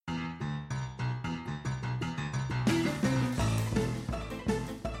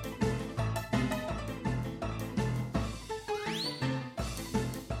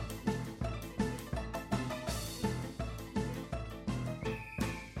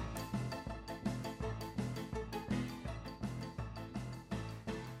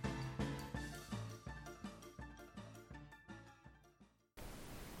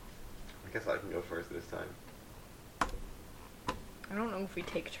guess I can go first this time. I don't know if we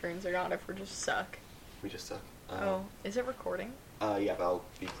take turns or not, if we're just suck. We just suck. Is it recording? Yeah, but I'll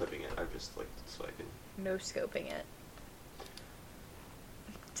be clipping it. I'm just, like, so I can... No scoping it.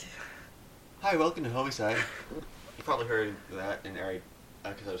 Hi, welcome to Homicide. You probably heard that, and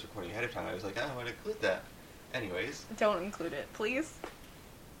because I was recording ahead of time, I was like, I want to include that. Anyways. Don't include it, please.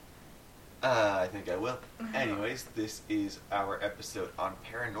 I think I will. Anyways, this is our episode on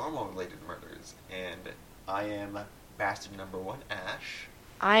paranormal-related murders, and I am bastard number 1, Ash.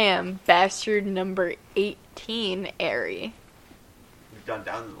 I am bastard number 18, Ari. You've gone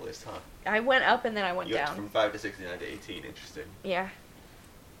down the list, huh? I went up and then I went You went down. from 5 to 69 to 18. Interesting. Yeah.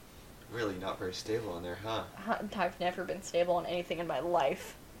 Really not very stable in there, huh? I've never been stable on anything in my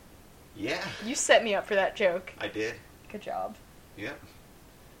life. Yeah. You set me up for that joke. I did. Good job. Yep.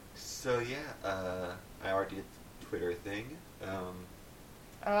 So, yeah, I already did the Twitter thing.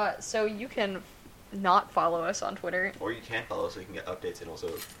 So you can not follow us on Twitter. Or you can follow us so you can get updates and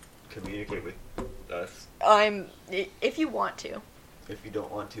also communicate with us. If you want to. If you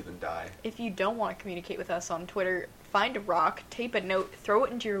don't want to, then die. If you don't want to communicate with us on Twitter, find a rock, tape a note, throw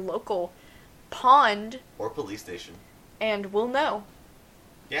it into your local pond. Or police station. And we'll know.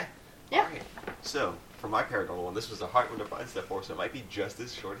 Yeah. Yeah. Alright. So, for my paranormal one, this was a hard one to find stuff for, so it might be just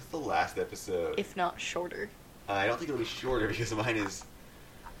as short as the last episode. If not shorter. I don't think it'll be shorter because mine is...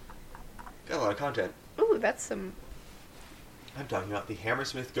 got a lot of content. Ooh, that's some... I'm talking about the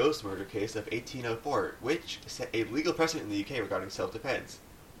Hammersmith ghost murder case of 1804, which set a legal precedent in the UK regarding self-defense.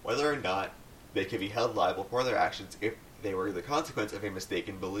 Whether or not they could be held liable for their actions if they were the consequence of a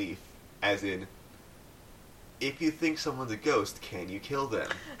mistaken belief. As in, if you think someone's a ghost, can you kill them?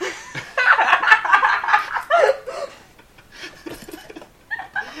 I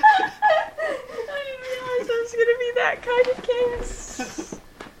didn't realize it was going to be that kind of case.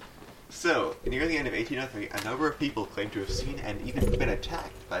 So, near the end of 1803, a number of people claim to have seen and even been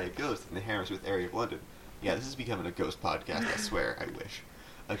attacked by a ghost in the Hammersmith area of London. Yeah, this is becoming a ghost podcast, I swear, I wish.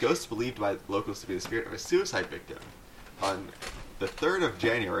 A ghost believed by locals to be the spirit of a suicide victim. On the 3rd of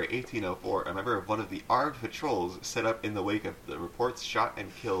January, 1804, a member of one of the armed patrols set up in the wake of the reports shot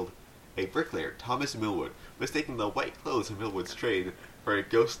and killed a bricklayer, Thomas Millwood, mistaking the white clothes of Millwood's trade for a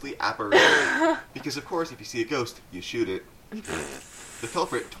ghostly apparition. Because, of course, if you see a ghost, you shoot it. The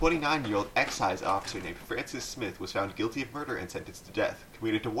culprit, 29-year-old excise officer named Francis Smith, was found guilty of murder and sentenced to death,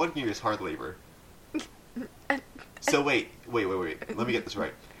 commuted to 1 year's hard labor. So wait. Let me get this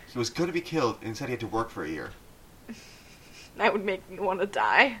right. He was going to be killed and said he had to work for a year. That would make me want to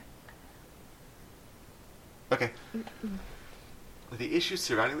die. Okay. The issues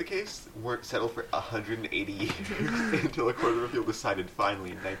surrounding the case weren't settled for 180 years until a court of appeal decided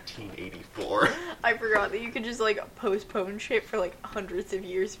finally in 1984. I forgot that you could just, postpone shit for, hundreds of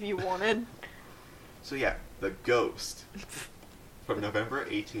years if you wanted. So yeah, the ghost. From November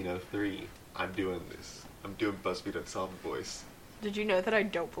 1803, I'm doing this. I'm doing BuzzFeed Unsolved voice. Did you know that I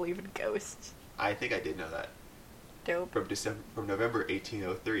don't believe in ghosts? I think I did know that. Dope. From November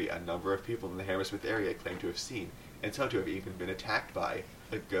 1803, a number of people in the Hammersmith area claim to have seen, and some to have even been attacked by,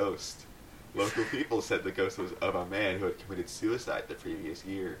 a ghost. Local people said the ghost was of a man who had committed suicide the previous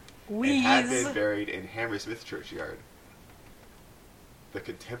year, and had been buried in Hammersmith churchyard. The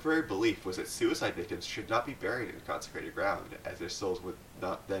contemporary belief was that suicide victims should not be buried in consecrated ground, as their souls would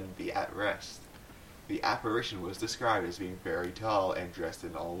not then be at rest. The apparition was described as being very tall and dressed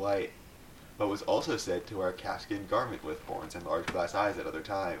in all white, but was also said to wear a calfskin garment with horns and large glass eyes at other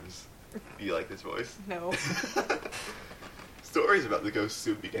times. Do you like this voice? No. Stories about the ghost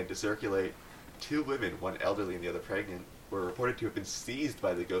soon began to circulate. 2 women, one elderly and the other pregnant, were reported to have been seized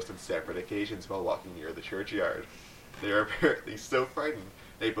by the ghost on separate occasions while walking near the churchyard. They were apparently so frightened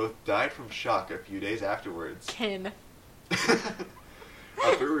they both died from shock a few days afterwards. Ken.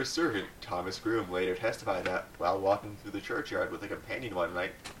 A brewer's servant, Thomas Groom, later testified that while walking through the churchyard with a companion one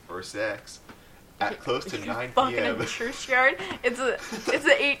night for sex, at close to 9 p.m. a churchyard? It's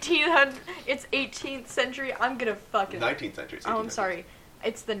 18th century. I'm gonna fucking... 19th century. Oh, I'm sorry.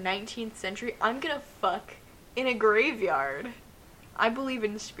 It's the 19th century. I'm gonna fuck in a graveyard. I believe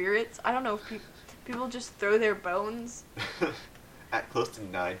in spirits. I don't know if people just throw their bones. At close to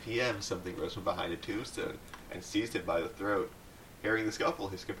 9 p.m., something rose from behind a tombstone and seized him by the throat. Hearing the scuffle,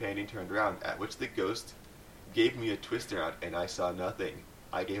 his companion turned around, at which the ghost gave me a twist around, and I saw nothing.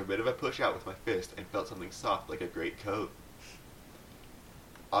 I gave a bit of a push out with my fist and felt something soft like a great coat.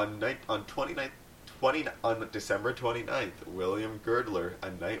 On December 29th, William Girdler, a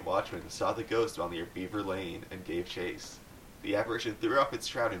night watchman, saw the ghost while near Beaver Lane and gave chase. The apparition threw off its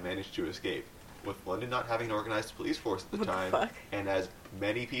shroud and managed to escape. With London not having an organized police force at the What the time, fuck? and as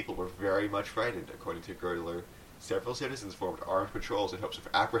many people were very much frightened, according to Girdler, several citizens formed armed patrols in hopes of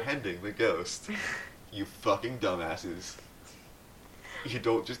apprehending the ghost. You fucking dumbasses. You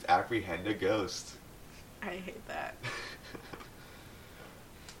don't just apprehend a ghost. I hate that.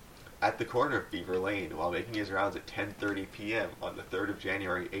 At the corner of Beaver Lane, while making his rounds at 10:30 p.m. on the 3rd of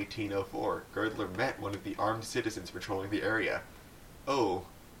January 1804, Girdler met one of the armed citizens patrolling the area. Oh,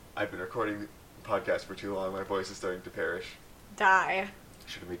 I've been recording the podcast for too long, my voice is starting to perish. Die.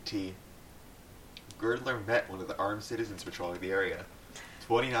 Should have made tea. Girdler met one of the armed citizens patrolling the area.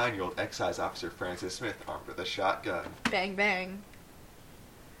 29-year-old excise officer Francis Smith, armed with a shotgun. Bang bang.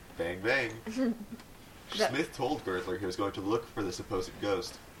 Bang bang. Smith told Girdler he was going to look for the supposed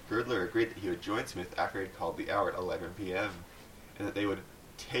ghost. Girdler agreed that he would join Smith after he had called the hour at 11 p.m. and that they would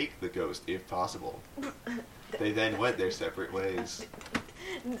take the ghost if possible. They then went their separate ways.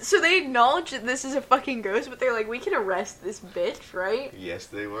 So they acknowledge that this is a fucking ghost, but they're like, we can arrest this bitch, right? Yes,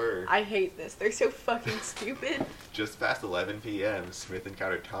 they were. I hate this. They're so fucking stupid. Just past 11 p.m., Smith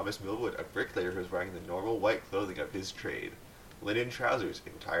encountered Thomas Millwood, a bricklayer who was wearing the normal white clothing of his trade. Linen trousers,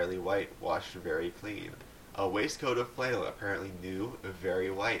 entirely white, washed very clean. A waistcoat of flannel, apparently new, very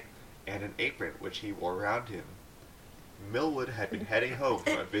white, and an apron which he wore around him. Millwood had been heading home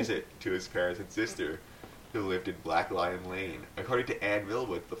from a visit to his parents and sister, who lived in Black Lion Lane. According to Anne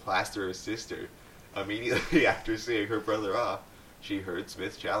Millwood, the plasterer's sister, immediately after seeing her brother off, she heard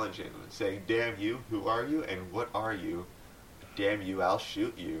Smith challenge him, saying, "Damn you, who are you, and what are you? Damn you, I'll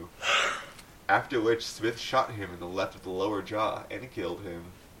shoot you." After which, Smith shot him in the left of the lower jaw and killed him.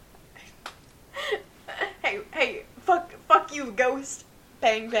 Hey, fuck you, ghost.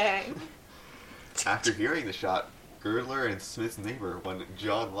 Bang bang. After hearing the shot, Girdler and Smith's neighbor, one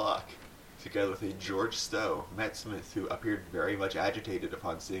John Locke, together with a George Stowe, met Smith, who appeared very much agitated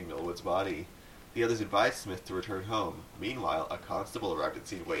upon seeing Millwood's body. The others advised Smith to return home. Meanwhile, a constable arrived at the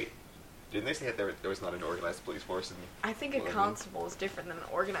scene. Wait, didn't they say that there was not an organized police force in I think a London? constable is different than an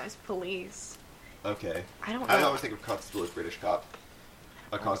organized police. Okay. I don't I know. always think of constable as British cop.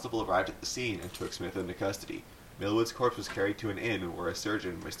 A constable arrived at the scene and took Smith into custody. Millwood's corpse was carried to an inn where a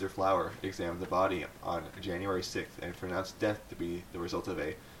surgeon, Mr. Flower, examined the body on January 6th and pronounced death to be the result of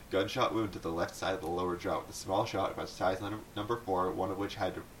a gunshot wound to the left side of the lower jaw with a small shot about size number 4, one of which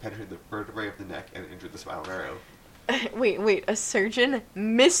had penetrated the vertebrae of the neck and injured the spinal marrow. Wait, a surgeon?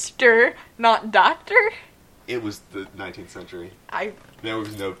 Mr., not doctor? It was the 19th century. There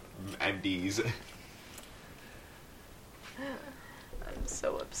was no MDs. I'm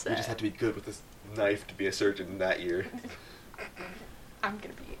so upset. You just had to be good with this knife to be a surgeon that year. I'm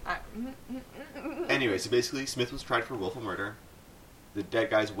gonna be... Anyway, so basically, Smith was tried for willful murder. The dead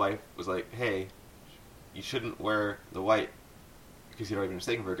guy's wife was like, "Hey, you shouldn't wear the white because you'd already been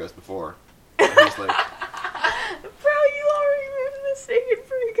mistaken for a ghost before." And he's like, Bro, you already been mistaken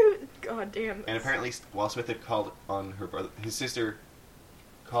for a ghost. God damn. and apparently, while Smith had called on her brother, his sister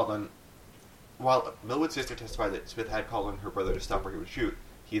called on. While Millwood's sister testified that Smith had called on her brother to stop or he would shoot,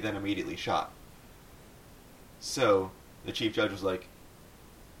 he then immediately shot. So, the chief judge was like,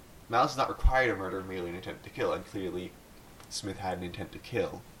 "Malice is not required to murder, merely an intent to kill," and clearly Smith had an intent to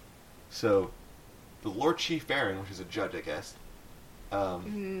kill. So, the Lord Chief Baron, which is a judge, I guess,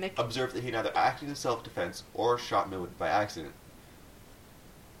 observed that he neither acted in self-defense or shot Millwood by accident.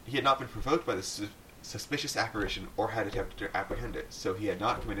 He had not been provoked by the suspicious apparition or had attempted to apprehend it, so he had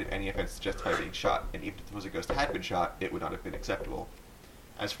not committed any offense to justify being shot, and even if the supposed ghost had been shot, it would not have been acceptable.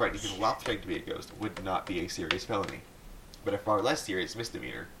 As frightening people while pretending to be a ghost would not be a serious felony, but a far less serious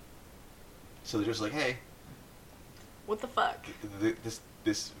misdemeanor. So they're just like, "Hey, What the fuck?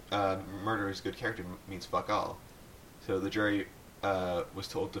 this murder is good character means fuck all." So the jury was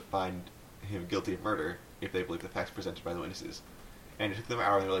told to find him guilty of murder if they believe the facts presented by the witnesses. And it took them an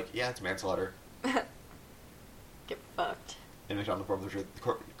hour, and they were like, "Yeah, it's manslaughter." Get fucked. And on the form of the jury, the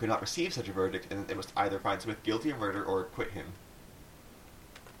court could not receive such a verdict, and they must either find Smith guilty of murder or acquit him.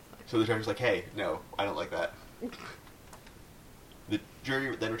 So the judge was like, "Hey, no, I don't like that." The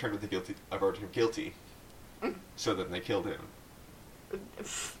jury then returned with a verdict of guilty. So then they killed him.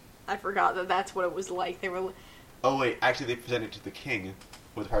 I forgot that that's what it was like. They were... Oh wait, actually they presented it to the king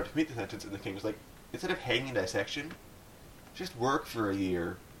with the power to commute the sentence, and the king was like, "Instead of hanging and dissection, just work for a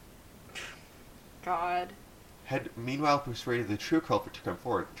year." God. Had meanwhile persuaded the true culprit to come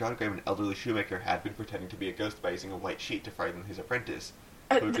forward, John Graham, an elderly shoemaker, had been pretending to be a ghost by using a white sheet to frighten his apprentice,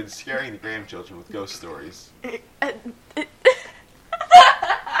 who had been scaring the Graham children with ghost stories. He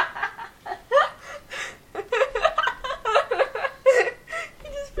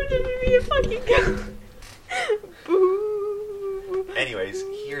just pretended to be a fucking ghost. Boo. Anyways,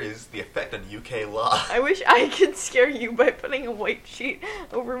 here is the effect on UK law. I wish I could scare you by putting a white sheet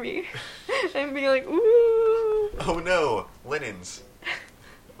over me and being like, ooh. Oh no, linens.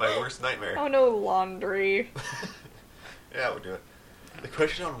 My worst nightmare. Oh no, laundry. Yeah, we'll do it. The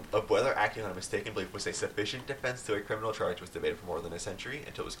question of whether acting on a mistaken belief was a sufficient defense to a criminal charge was debated for more than a century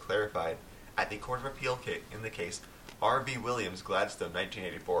until it was clarified at the Court of Appeal in the case R.V. Williams Gladstone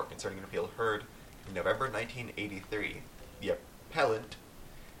 1984 concerning an appeal heard in November 1983. The appellant,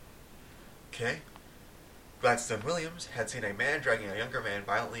 Gladstone Williams, had seen a man dragging a younger man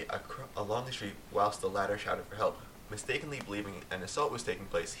violently along the street whilst the latter shouted for help. Mistakenly believing an assault was taking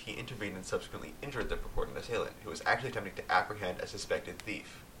place, he intervened and subsequently injured the purported assailant, who was actually attempting to apprehend a suspected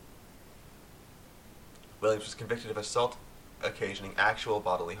thief. Williams was convicted of assault occasioning actual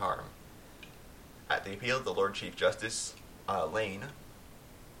bodily harm. At the appeal, the Lord Chief Justice, Lane,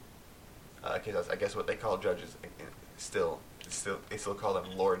 I guess what they call judges, they still call them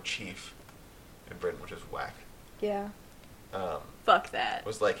Lord Chief in Britain, which is whack. Yeah. Fuck that.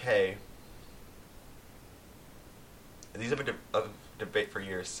 Was like, hey, these have been a debate for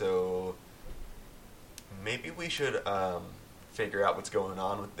years, so maybe we should figure out what's going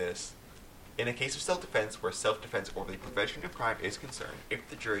on with this. In a case of self-defense, where self-defense or the prevention of crime is concerned, if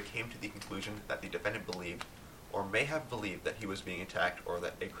the jury came to the conclusion that the defendant believed, or may have believed, that he was being attacked or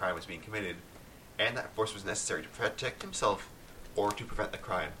that a crime was being committed, and that force was necessary to protect himself or to prevent the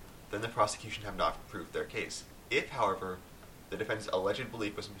crime, then the prosecution have not proved their case. If, however, the defendant's alleged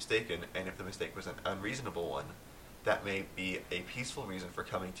belief was mistaken, and if the mistake was an unreasonable one, that may be a peaceful reason for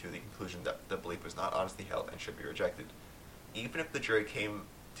coming to the conclusion that the belief was not honestly held and should be rejected. Even if the jury came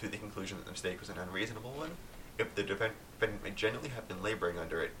to the conclusion that the mistake was an unreasonable one, if the defendant may genuinely have been laboring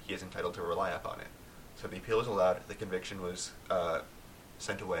under it, he is entitled to rely upon it. So the appeal was allowed, the conviction was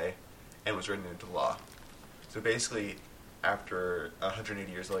sent away, and was written into law. So basically, after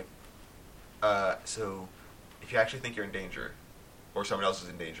 180 years, so if you actually think you're in danger, or someone else is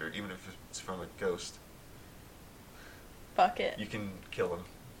in danger, even if it's from a ghost, fuck it. you can kill them.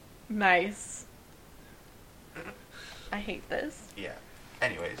 Nice. I hate this. Yeah.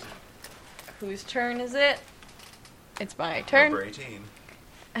 Anyways. Whose turn is it? It's my turn. Number 18.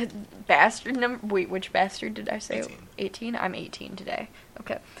 Bastard number... Wait, which bastard did I say? 18. 18? I'm 18 today.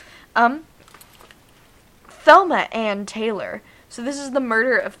 Okay. Thelma Ann Taylor. So this is the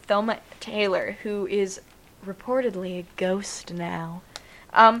murder of Thelma Taylor, who is reportedly a ghost now.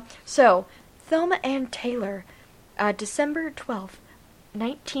 So, Thelma Ann Taylor, December 12th,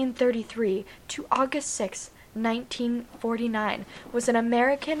 1933 to August 6th, 1949, was an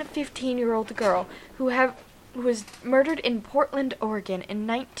American 15-year-old girl who was murdered in Portland, Oregon in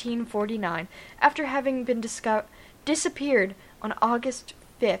 1949 after having been disappeared on August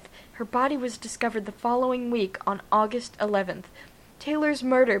 5th. Her body was discovered the following week on August 11th. Taylor's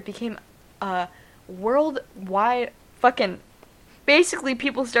murder became a worldwide fucking... Basically,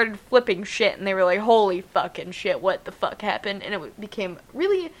 people started flipping shit, and they were like, holy fucking shit, what the fuck happened? And it became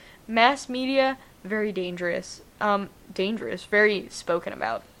really mass media, very dangerous. Very spoken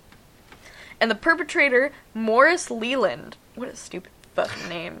about. And the perpetrator, Morris Leland. What a stupid fucking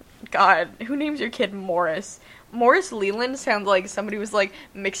name. God, who names your kid Morris? Morris Leland sounds like somebody was,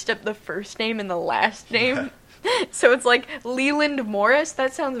 mixed up the first name and the last name. Yeah. So it's like, Leland Morris?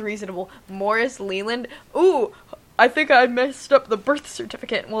 That sounds reasonable. Morris Leland? Ooh, I think I messed up the birth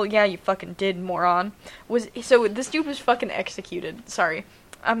certificate. Well, yeah, you fucking did, moron. So this dude was fucking executed. Sorry.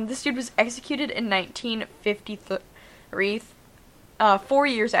 This dude was executed in 1953, 4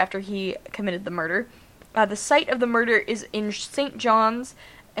 years after he committed the murder. The site of the murder is in St. John's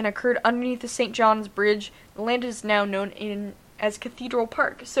and occurred underneath the St. John's Bridge. The land is now known as Cathedral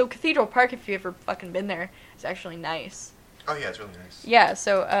Park. So Cathedral Park, if you've ever fucking been there, is actually nice. Oh yeah, it's really nice. Yeah,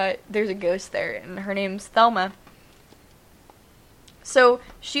 so there's a ghost there, and her name's Thelma. So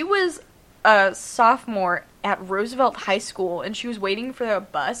she was a sophomore at Roosevelt High School, and she was waiting for a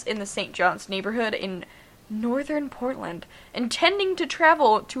bus in the St. John's neighborhood in northern Portland, intending to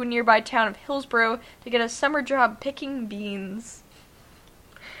travel to a nearby town of Hillsborough to get a summer job picking beans.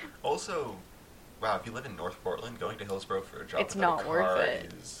 Also, wow, if you live in North Portland, going to Hillsborough for a job it's not worth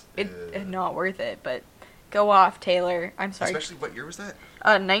it. It's not worth it, but go off, Taylor. I'm sorry. Especially, what year was that?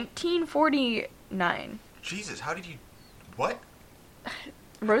 1949. Jesus, how did you... What?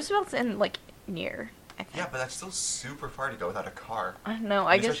 Roosevelt's in, near, I think. Yeah, but that's still super far to go without a car. I know,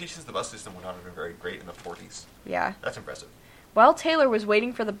 I guess... Especially since the bus system would not have been very great in the 40s. Yeah. That's impressive. While Taylor was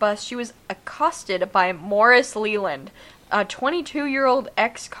waiting for the bus, she was accosted by Morris Leland, a 22-year-old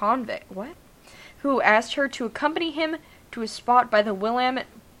ex-convict, who asked her to accompany him to a spot by the Willamette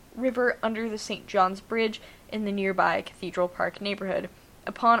River under the St. John's Bridge in the nearby Cathedral Park neighborhood.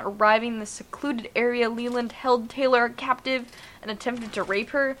 Upon arriving in the secluded area, Leland held Taylor captive and attempted to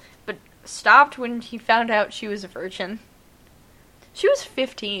rape her, but stopped when he found out she was a virgin. She was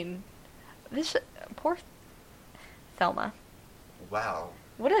 15. This poor Thelma. Wow.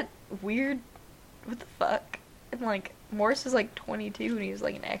 What a weird... What the fuck? And, like, Morris is, like, 22, and he's,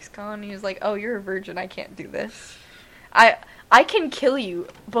 like, an ex-con, and he was like, oh, you're a virgin, I can't do this. I can kill you,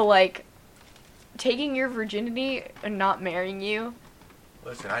 but, like, taking your virginity and not marrying you...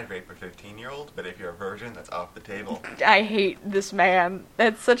 Listen, I'd rape a 15-year-old, but if you're a virgin, that's off the table. I hate this man.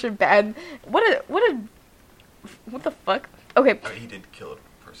 That's such a bad... What the fuck? Okay. I mean, he did kill a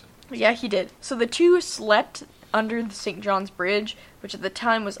person. Yeah, he did. So the two slept under the St. John's Bridge, which at the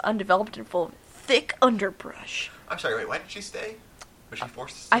time was undeveloped and full of thick underbrush. I'm sorry, wait, why did she stay? Was she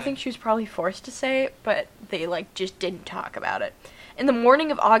forced to stay? I think she was probably forced to stay, but they, like, just didn't talk about it. In the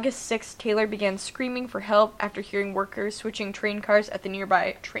morning of August 6th, Taylor began screaming for help after hearing workers switching train cars at the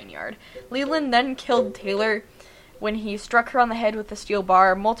nearby train yard. Leland then killed Taylor when he struck her on the head with a steel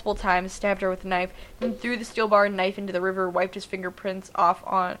bar multiple times, stabbed her with a knife, then threw the steel bar and knife into the river, wiped his fingerprints off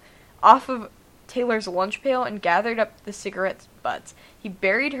of Taylor's lunch pail, and gathered up the cigarette butts. He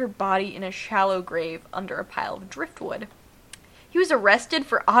buried her body in a shallow grave under a pile of driftwood. He was arrested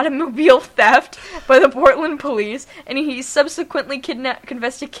for automobile theft by the Portland police, and he subsequently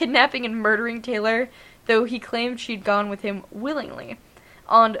confessed to kidnapping and murdering Taylor, though he claimed she'd gone with him willingly.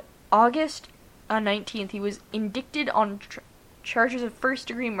 On August 19th, he was indicted on charges of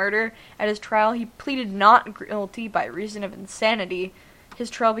first-degree murder. At his trial, he pleaded not guilty by reason of insanity. His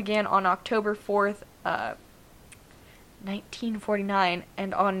trial began on October 4th, 1949,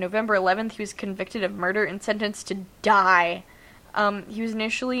 and on November 11th, he was convicted of murder and sentenced to die. He was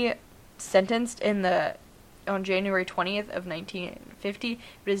initially sentenced on January 20th of 1950,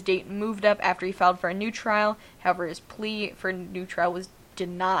 but his date moved up after he filed for a new trial. However, his plea for a new trial was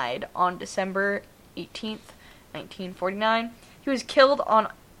denied on December 18th, 1949. He was killed on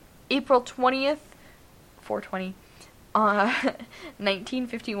April 20th, 420,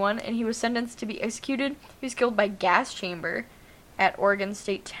 1951, and he was sentenced to be executed. He was killed by gas chamber at Oregon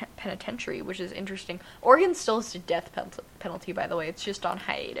State Penitentiary, which is interesting. Oregon still has a death penalty, by the way. It's just on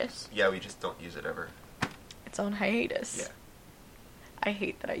hiatus. Yeah, we just don't use it ever. It's on hiatus. Yeah. I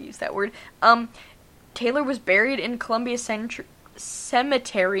hate that I use that word. Taylor was buried in Columbia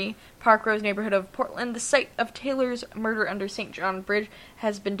Cemetery, Park Rose neighborhood of Portland. The site of Taylor's murder under St. John Bridge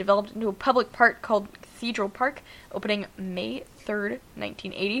has been developed into a public park called Cathedral Park, opening May 3rd,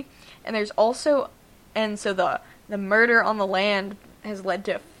 1980. And there's also... And so the murder on the land has led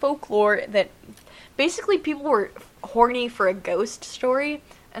to folklore that basically people were horny for a ghost story,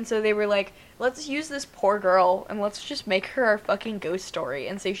 and so they were like, let's use this poor girl and let's just make her our fucking ghost story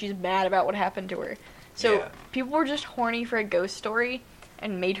and say she's mad about what happened to her. So people were just horny for a ghost story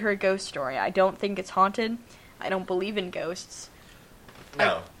and made her a ghost story. I don't think it's haunted. I don't believe in ghosts.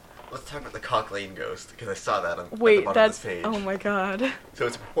 No. Let's talk about the Cock Lane ghost, because I saw that at the bottom of this page. Oh my god. So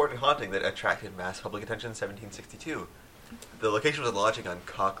it's a purported haunting that attracted mass public attention in 1762. The location was a lodging on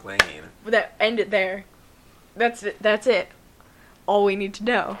Cock Lane. End it there. That's it. All we need to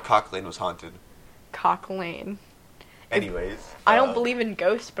know. Cock Lane was haunted. Cock Lane. Anyways. I don't believe in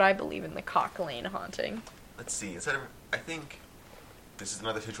ghosts, but I believe in the Cock Lane haunting. Let's see. I think this is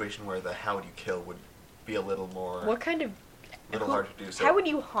another situation where the how would you kill would be a little more... What kind of... A little hard to do. So how would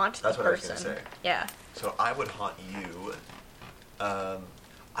you haunt the person? That's what I was going to say. Yeah. So I would haunt you. I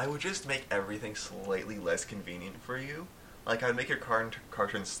would just make everything slightly less convenient for you. Like, I would make your car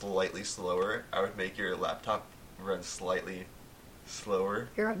turn slightly slower. I would make your laptop run slightly slower.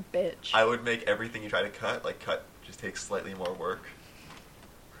 You're a bitch. I would make everything you try to cut just takes slightly more work.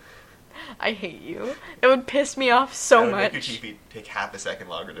 I hate you. It would piss me off so much. I would make your TV take half a second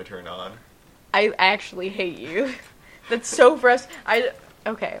longer to turn on. I actually hate you. That's so frustrating.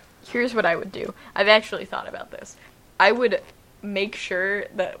 Okay, here's what I would do. I've actually thought about this. I would make sure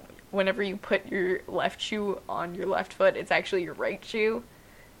that whenever you put your left shoe on your left foot, it's actually your right shoe.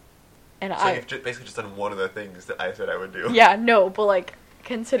 And so you've basically just done one of the things that I said I would do. Yeah, no, but, like,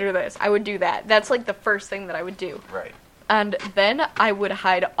 consider this. I would do that. That's, like, the first thing that I would do. Right. And then I would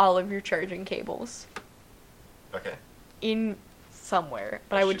hide all of your charging cables. Okay. In somewhere.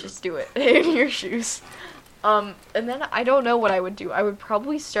 But I would just do it in your shoes. And then I don't know what I would do. I would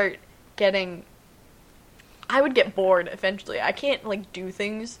probably start I would get bored eventually. I can't, like, do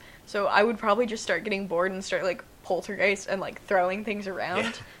things. So I would probably just start getting bored and start, like, poltergeist and, like, throwing things around.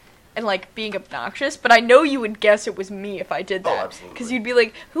 Yeah. And, like, being obnoxious. But I know you would guess it was me if I did that. Oh, absolutely. Because you'd be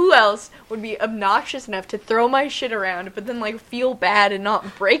like, who else would be obnoxious enough to throw my shit around, but then, like, feel bad and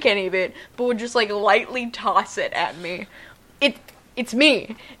not break any of it, but would just, like, lightly toss it at me? it's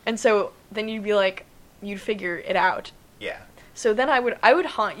me. And so then you'd be like, you'd figure it out. Yeah. So then I would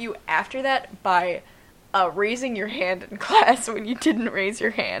haunt you after that by raising your hand in class when you didn't raise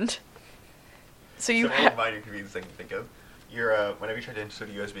your hand. So you have... minor inconvenience I can think of. You're, whenever you try to insert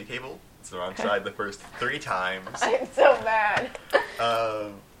a USB cable, it's the wrong side the first 3 times. I'm so mad.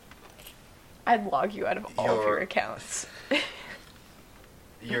 Um... I'd log you out of all of your accounts.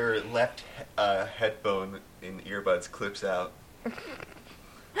 Your left headphone in earbuds clips out.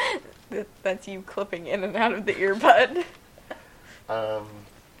 That's you clipping in and out of the earbud.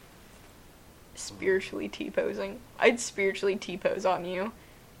 Spiritually T-posing. I'd spiritually T-pose on you.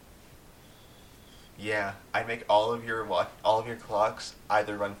 Yeah, I'd make all of your clocks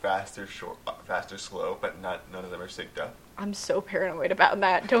either run fast or slow, but none of them are synced up. I'm so paranoid about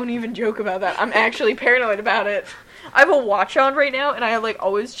that. Don't even joke about that. I'm actually paranoid about it. I have a watch on right now, and I like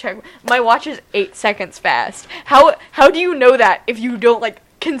always check. My watch is 8 seconds fast. How do you know that if you don't like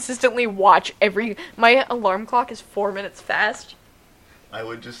consistently watch every? My alarm clock is 4 minutes fast. I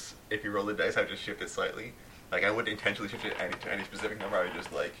would just, if you roll the dice, I'd just shift it slightly. Like, I wouldn't intentionally shift it to any specific number. I would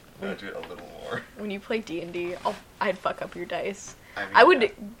just like nudge it a little more. When you play D&D, I'd fuck up your dice.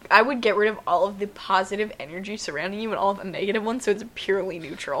 I I would get rid of all of the positive energy surrounding you and all of the negative ones, so it's purely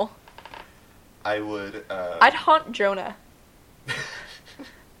neutral. I would, I'd haunt Jonah.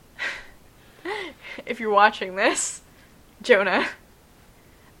 If you're watching this, Jonah.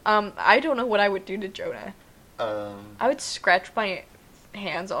 I don't know what I would do to Jonah. I would scratch my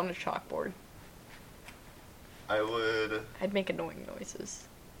hands on a chalkboard. I'd make annoying noises.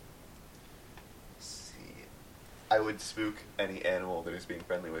 I would spook any animal that is being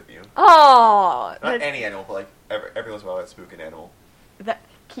friendly with you. Oh! Not any animal, but like every once in a while I'd spook an animal. That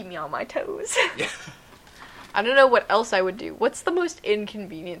keep me on my toes. Yeah. I don't know what else I would do. What's the most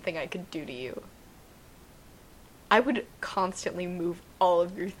inconvenient thing I could do to you? I would constantly move all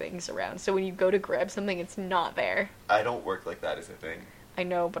of your things around, so when you go to grab something, it's not there. I don't work like that as a thing. I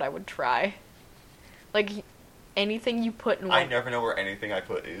know, but I would try. Like, anything you put in one... I never know where anything I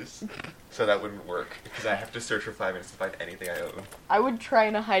put is, so that wouldn't work, because I have to search for 5 minutes to find anything I own. I would try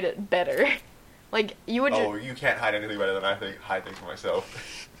to hide it better. Like, you would you can't hide anything better than I hide things for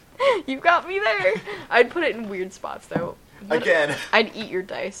myself. You got me there! I'd put it in weird spots, though. Again! I'd eat your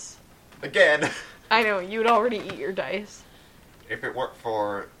dice. Again! I know, you'd already eat your dice. If it weren't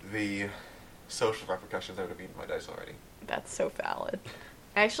for the social repercussions, I would have eaten my dice already. That's so valid.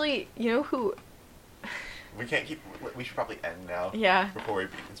 Actually, you know who... We should probably end now. Yeah. Before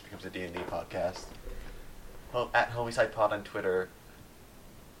this becomes a D&D podcast. Well, at Homicide Pod on Twitter.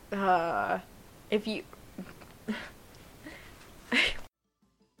 If you...